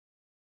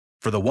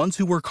For the ones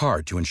who work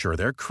hard to ensure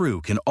their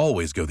crew can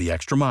always go the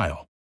extra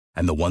mile,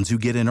 and the ones who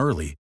get in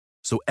early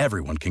so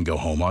everyone can go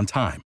home on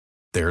time,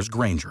 there's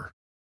Grainger,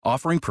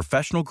 offering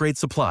professional-grade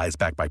supplies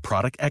backed by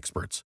product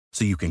experts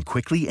so you can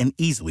quickly and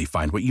easily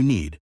find what you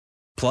need.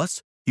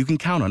 Plus, you can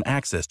count on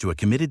access to a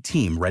committed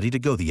team ready to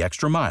go the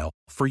extra mile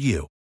for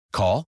you.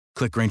 Call,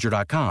 click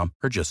Grainger.com,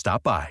 or just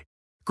stop by.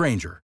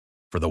 Grainger,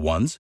 for the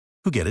ones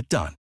who get it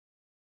done.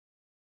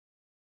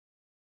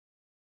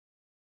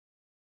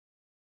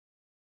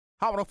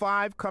 Hot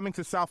 105 coming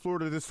to South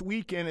Florida this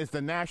weekend is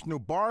the National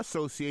Bar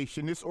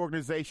Association. This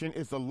organization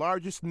is the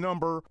largest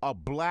number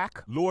of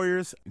black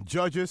lawyers,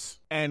 judges,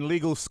 and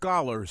legal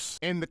scholars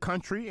in the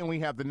country, and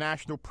we have the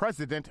national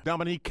president,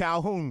 Dominque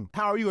Calhoun.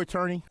 How are you,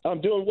 attorney? I'm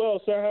doing well,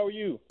 sir. How are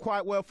you?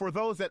 Quite well. For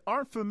those that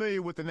aren't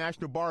familiar with the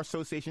National Bar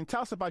Association,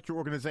 tell us about your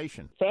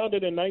organization.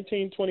 Founded in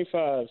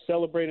 1925,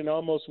 celebrating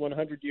almost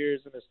 100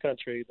 years in this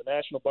country, the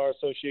National Bar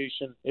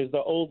Association is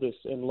the oldest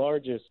and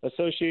largest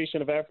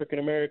association of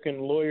African-American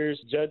lawyers,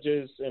 judges,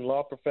 and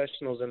law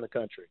professionals in the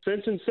country.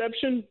 Since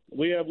inception,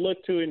 we have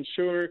looked to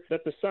ensure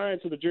that the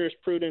science of the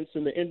jurisprudence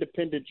and the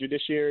independent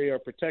judiciary are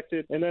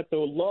protected and that the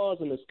laws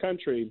in this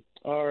country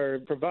are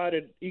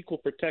provided equal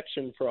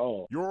protection for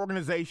all. Your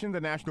organization,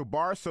 the National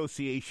Bar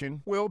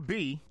Association, will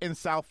be in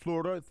South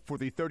Florida for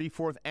the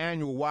 34th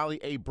Annual Wiley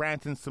A.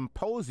 Branton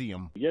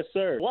Symposium. Yes,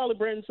 sir. Wiley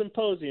Branton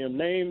Symposium,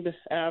 named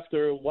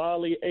after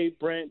Wiley A.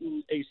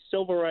 Branton, a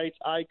civil rights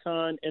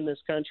icon in this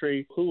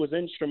country who was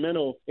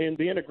instrumental in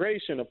the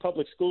integration of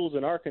public schools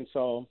in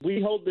Arkansas.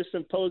 We hold this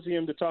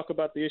symposium to talk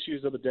about the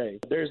issues of the day.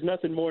 There's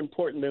nothing more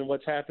important than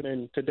what's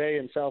happening today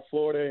in South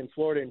Florida and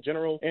Florida in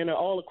general and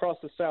all across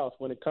the South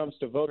when it comes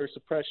to voter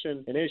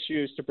suppression and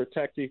issues to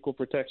protect equal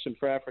protection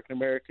for African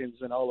Americans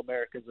and all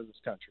Americans in this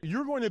country.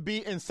 You're going to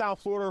be in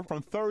South Florida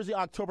from Thursday,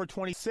 October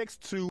 26th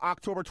to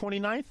October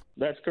 29th?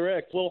 That's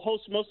correct. We'll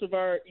host most of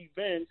our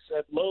events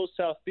at Lowe's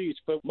South Beach,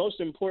 but most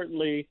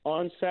importantly,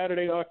 on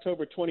Saturday,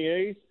 October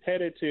 28th,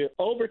 headed to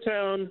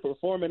Overtown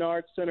Performing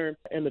Arts Center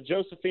and the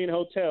Josephine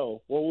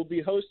Hotel, where we'll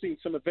be hosting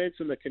some events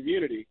in the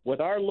community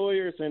with our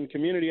lawyers and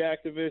community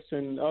activists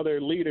and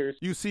other leaders.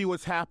 You see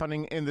what's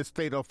happening in the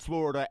state of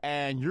Florida,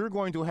 and you're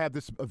going to have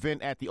this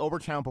event at the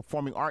Overtown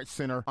Performing Arts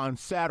Center on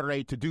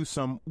Saturday to do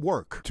some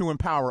work to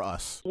empower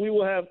us. We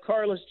will have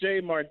Carlos J.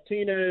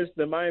 Martinez,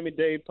 the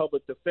Miami-Dade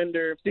public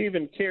defender,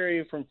 Stephen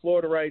Carey from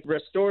Florida Rights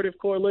Restorative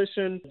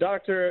Coalition,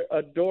 Dr.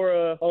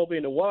 Adora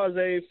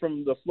Obi-Nwaze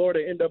from the Florida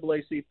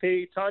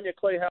NAACP, Tanya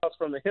Clayhouse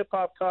from the Hip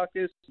Hop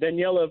Caucus,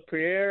 Daniela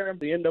Pierre,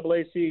 the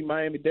NAACP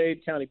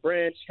Miami-Dade County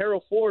Branch,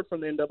 Harold Ford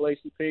from the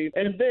NAACP,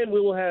 and then we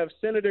will have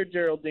Senator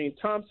Geraldine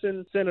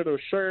Thompson, Senator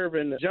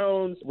Shervin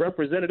Jones,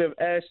 Representative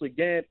Ashley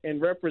Gant,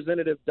 and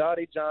Representative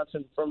Dottie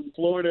Johnson from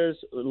Florida's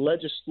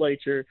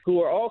legislature,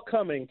 who are all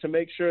coming to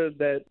make sure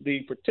that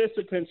the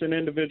participants and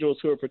individuals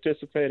who are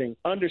participating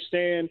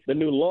understand the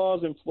new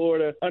laws in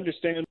Florida,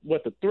 understand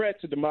what the threat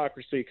to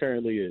democracy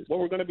currently is. Well,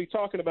 we're going to be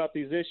talking about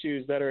these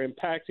issues that are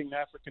impacting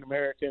African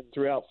Americans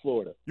throughout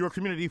Florida. Your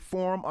community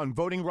forum on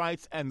voting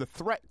rights and the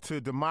threat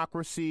to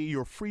democracy,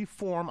 your free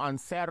forum on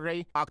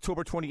Saturday,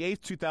 October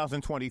 28th,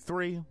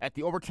 2023 at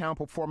the Overtown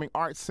Performing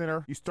Arts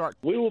Center.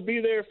 We will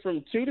be there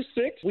from 2 to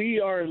 6. We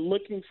are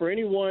looking for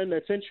anyone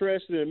that's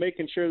interested in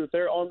making sure that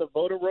they're on the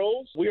voter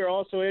rolls. We are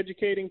also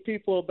educating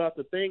people about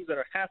the things that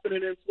are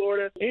happening in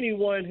Florida.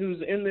 Anyone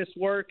who's in this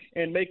work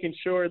and making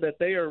sure that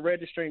they are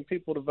registering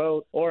people to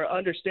vote or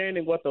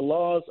understanding what the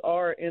laws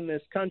are in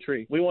this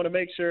country, we want to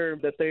make sure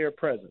that they are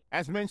present.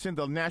 As mentioned,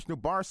 the National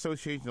Bar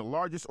Association, the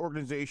largest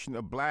organization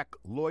of black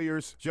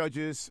lawyers,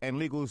 judges, and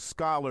legal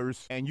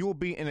scholars, and you'll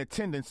be in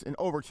attendance in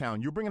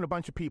Overtown. You're bringing a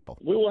bunch of people.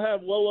 We will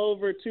have well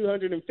over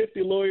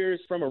 250 lawyers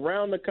from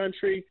around the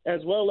country,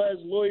 as well as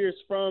lawyers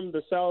from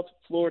the South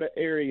Florida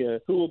area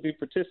who will be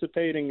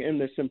participating in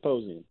this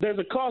symposium. There's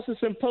a cost to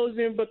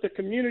symposium, but the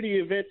community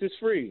event is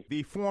free.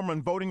 The forum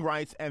on voting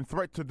rights and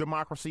threat to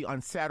democracy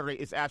on Saturday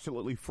is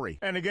absolutely free.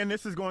 And again,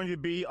 this is going to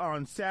be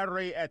on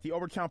Saturday at the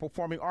Overtown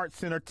Performing Arts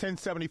Center,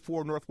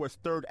 1074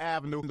 Northwest 3rd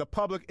Avenue. The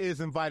public is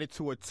invited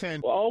to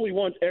attend. Well, all we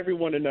want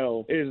everyone to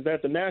know is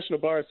that the National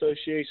Bar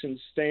Association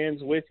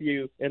stands with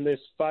you in this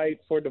fight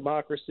for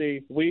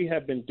democracy. We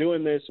have been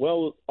doing this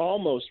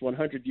almost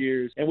 100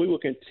 years, and we will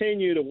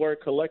continue to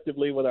work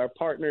collectively with our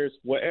partners,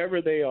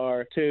 wherever they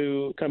are,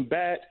 to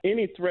combat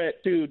any threat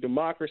to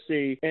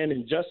democracy and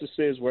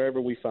injustices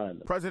wherever we find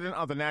them. President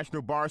of the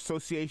National Bar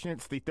Association,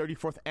 it's the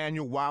 34th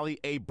Annual Wiley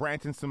A.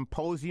 Branton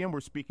Symposium.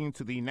 We're speaking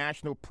to the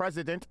national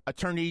president,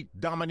 Attorney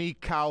Dominque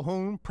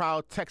Calhoun,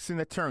 proud Texan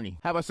attorney.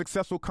 Have a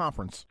successful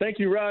conference. Thank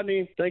you,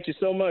 Rodney. Thank you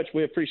so much.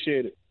 We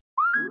appreciate it.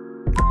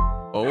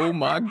 Oh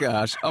my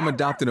gosh, I'm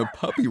adopting a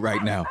puppy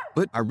right now.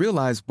 But I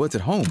realize what's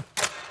at home.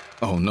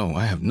 Oh no,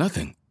 I have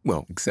nothing.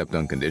 Well, except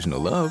unconditional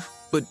love.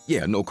 But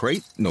yeah, no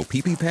crate, no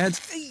pee-pee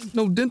pads,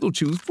 no dental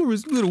chews for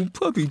his little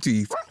puppy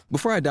teeth.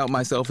 Before I doubt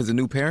myself as a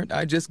new parent,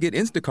 I just get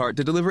Instacart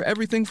to deliver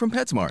everything from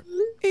PetSmart.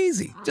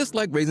 Easy, just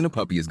like raising a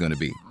puppy is gonna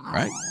be,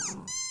 right?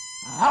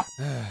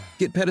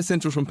 Get Pet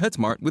Essentials from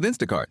PetSmart with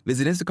Instacart.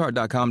 Visit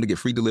instacart.com to get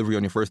free delivery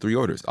on your first 3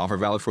 orders. Offer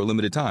valid for a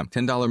limited time.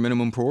 $10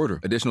 minimum per order.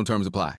 Additional terms apply.